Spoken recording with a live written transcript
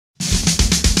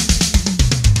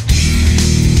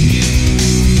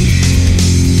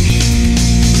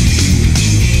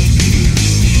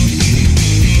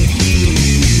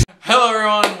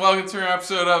welcome to another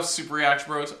episode of Super Reaction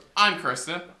Bros. I'm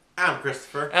Kristen. I'm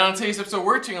Christopher. And on today's episode,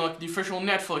 we're taking a look at the official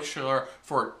Netflix trailer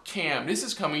for Cam. This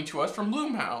is coming to us from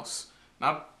Blumhouse.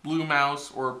 Not Blue Mouse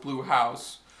or Blue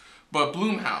House, but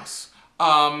Blumhouse.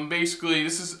 Basically,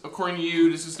 this is, according to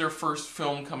you, this is their first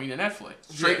film coming to Netflix.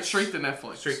 Straight to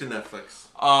Netflix. Straight to Netflix.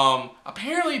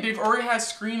 Apparently they've already had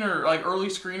early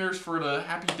screeners for the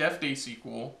Happy Death Day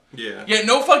sequel. Yeah. Yet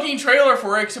no fucking trailer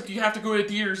for it, except you have to go to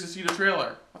theaters to see the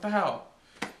trailer. What the hell?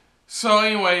 So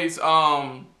anyways,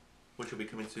 which will be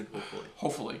coming soon, hopefully.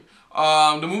 Hopefully.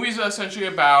 The movie is essentially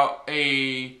about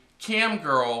a cam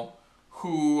girl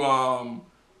who, out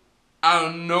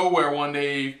of nowhere one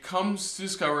day comes to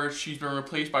discover she's been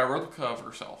replaced by a replica of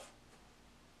herself.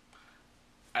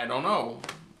 I don't know.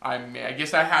 I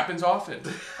guess that happens often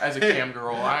as a cam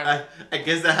girl. I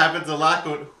guess that happens a lot.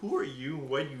 Going, who are you?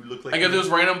 Why do you look like? I get those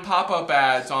random pop-up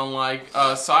ads on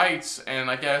sites, and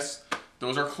I guess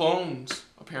those are clones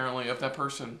apparently of that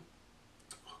person.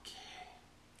 Okay.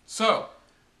 So.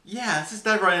 Yeah, let's just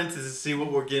dive right into this to see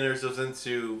what we're getting ourselves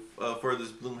into for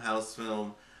this Blumhouse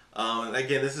film.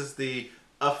 Again, this is the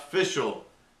official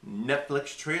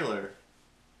Netflix trailer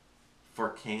for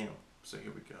Cam. So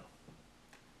here we go.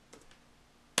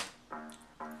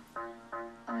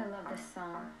 I love this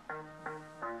song.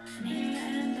 Me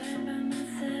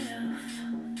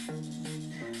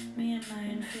and my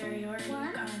inferiority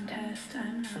contest,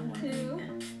 I'm not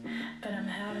winning, but I'm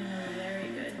having a very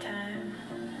good time.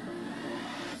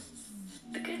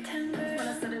 The good time. When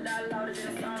I said it out loud, it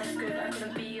didn't sound good. I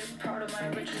couldn't be a part of my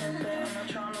original goal. I'm not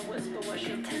trying to whisper what she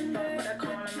thinks about, but I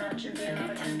can't imagine being out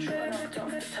of control. I knocked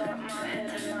off the top of my head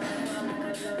and mine when I'm all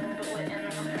alone, but we're in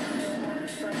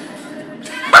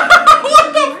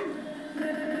What the?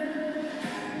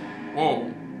 Whoa.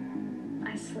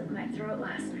 I slit my throat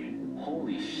last night.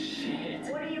 Holy shit.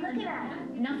 What are you looking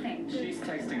at? Nothing. She's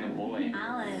texting a boy.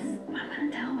 Alice, I'm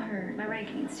gonna tell her. My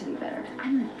rank needs to be better.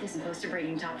 I'm this close to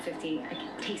breaking top 50. I can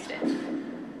taste it.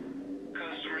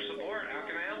 Customer support, how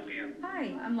can I help you?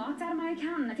 Hi, I'm locked out of my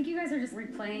account, and I think you guys are just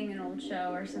replaying an old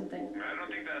show or something. I don't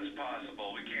think that's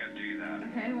possible. We can't do that.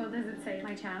 Okay, well, does it say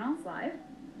my channel's live?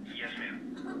 Yes,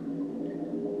 ma'am.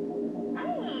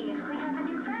 Hey, we have a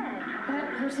new friend.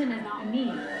 That person is not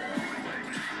me.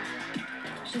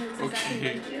 She looks exactly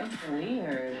Okay. like you.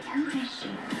 Weird. Who is she?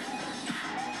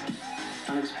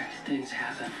 Unexpected things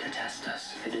happen to test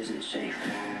us. It isn't safe.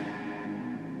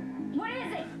 What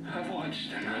is it? I've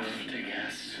watched enough to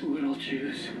guess who it'll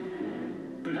choose.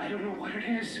 But I don't know what it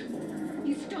is.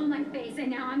 You stole my face, and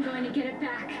now I'm going to get it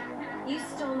back. You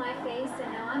stole my face,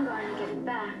 and now I'm going to get it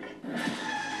back.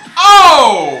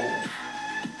 Oh!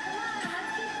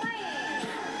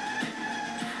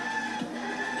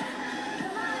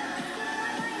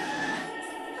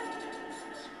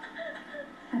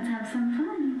 Let's have some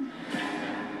fun.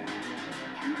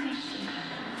 Who is she?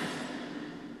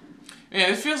 Yeah,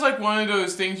 this feels like one of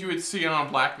those things you would see on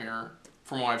Black Mirror,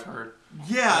 from what I've heard.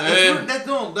 Yeah, that's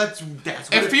what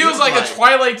It feels like a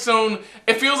Twilight Zone.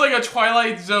 It feels like a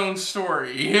Twilight Zone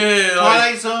story. Yeah,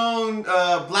 Twilight Zone,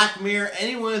 Black Mirror,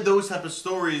 any one of those type of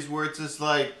stories where it's just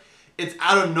like it's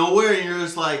out of nowhere and you're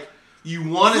just like you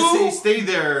want to stay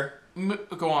there.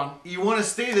 Go on. You want to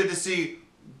stay there to see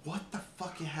what the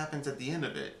fuck happens at the end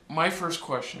of it. My first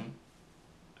question,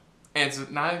 and it's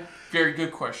not a very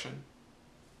good question.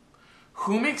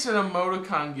 Who makes an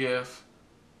emoticon gif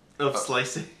Of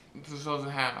slicing? this doesn't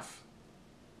have?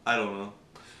 I don't know.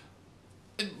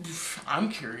 I'm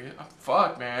curious.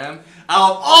 Fuck, man.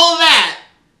 Out of all that,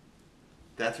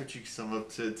 that's what you sum up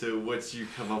to what you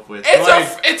come up with.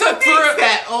 It's a thriller.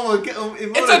 Oh my god!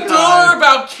 It's a thriller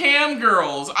about cam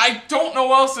girls. I don't know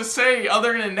what else to say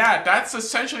other than that. That's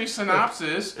essentially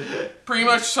synopsis. Pretty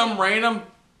much something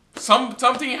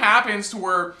happens to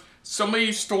where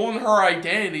somebody's stolen her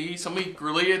identity. Somebody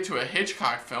related to a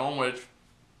Hitchcock film, which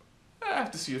I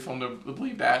have to see the film to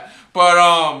believe that. But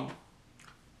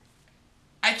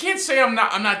I can't say I'm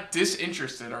not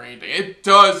disinterested or anything. It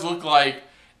does look like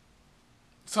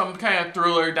some kind of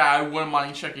thriller that I wouldn't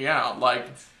mind checking out. Like,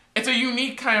 it's a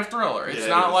unique kind of thriller. It's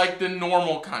not like the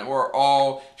normal kind where,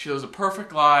 she lives a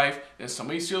perfect life, then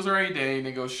somebody steals her identity, and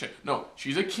then goes shit. No,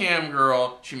 she's a cam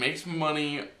girl. She makes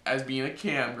money as being a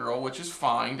cam girl, which is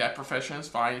fine. That profession is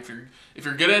fine. If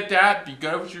you're good at that, be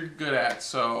good at what you're good at.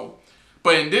 So,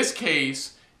 but in this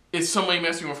case, it's somebody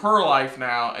messing with her life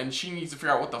now, and she needs to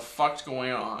figure out what the fuck's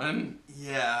going on.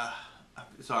 Yeah.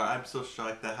 Sorry, I'm so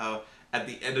shocked at how at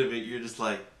the end of it you're just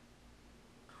like,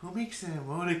 who makes an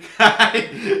emoticon?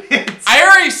 I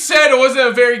already said it wasn't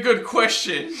a very good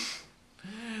question.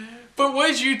 But what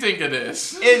did you think of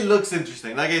this? It looks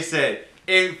interesting. Like I said,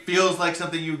 It feels like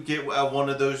something you get at one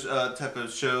of those type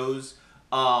of shows.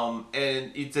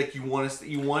 And it's like you want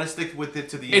to stick with it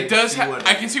to the end. It does.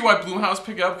 I can see why Blumhouse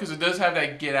picked up because it does have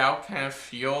that Get Out kind of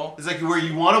feel. It's like where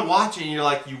you want to watch it and you're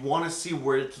like you want to see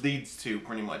where it leads to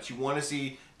pretty much. You want to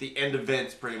see the end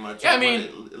events pretty much. Yeah, I mean,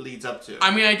 what it leads up to.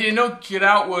 I mean, I didn't know Get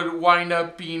Out would wind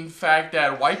up being the fact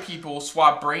that white people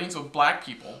swap brains with black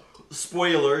people.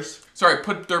 Spoilers. Sorry,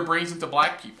 put their brains into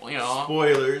black people. You know.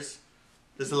 Spoilers.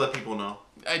 Just to let people know.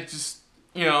 I just.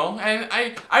 You know, and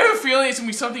I have a feeling it's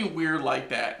going to be something weird like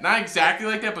that. Not exactly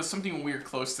like that, but something weird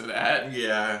close to that.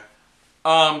 Yeah.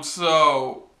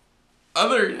 So,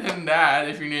 other than that,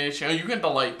 if you're new to the channel, you get the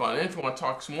like button. If you want to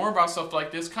talk some more about stuff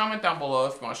like this, comment down below.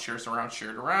 If you want to share it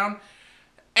around.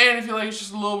 And if you like it's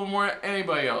just a little bit more than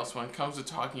anybody else when it comes to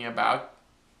talking about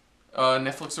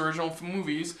Netflix original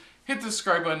movies, hit the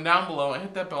subscribe button down below and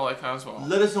hit that bell icon as well.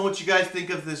 Let us know what you guys think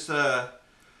of this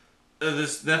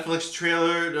this Netflix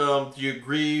trailer. Do you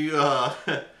agree,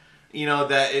 you know,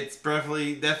 that it's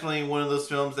definitely one of those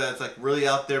films that's like really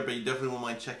out there, but you definitely won't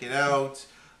mind checking out?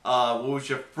 What was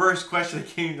your first question that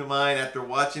came to mind after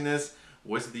watching this?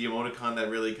 Was it the emoticon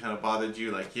that really kind of bothered you,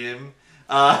 like him? It's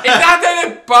not that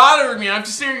it bothered me. I'm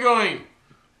just sitting here going,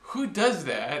 who does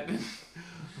that?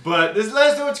 But let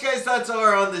us know what you guys' thoughts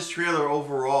are on this trailer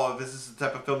overall. If this is the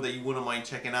type of film that you wouldn't mind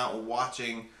checking out or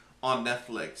watching on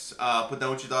Netflix. Put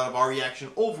down what you thought of our reaction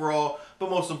overall,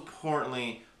 but most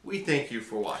importantly, we thank you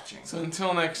for watching. So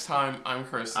until next time, I'm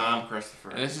Chris. I'm Christopher.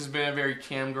 And this has been a very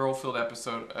cam girl filled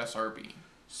episode of SRB.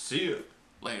 See you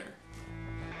later.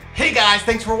 Hey guys,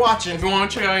 thanks for watching. If you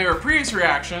want to check out our previous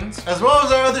reactions, as well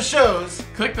as our other shows,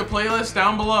 click the playlist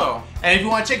down below. And if you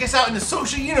want to check us out in the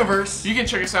social universe, you can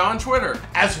check us out on Twitter,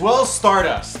 as well as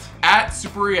Stardust,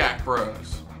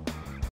 @SuperReactBros.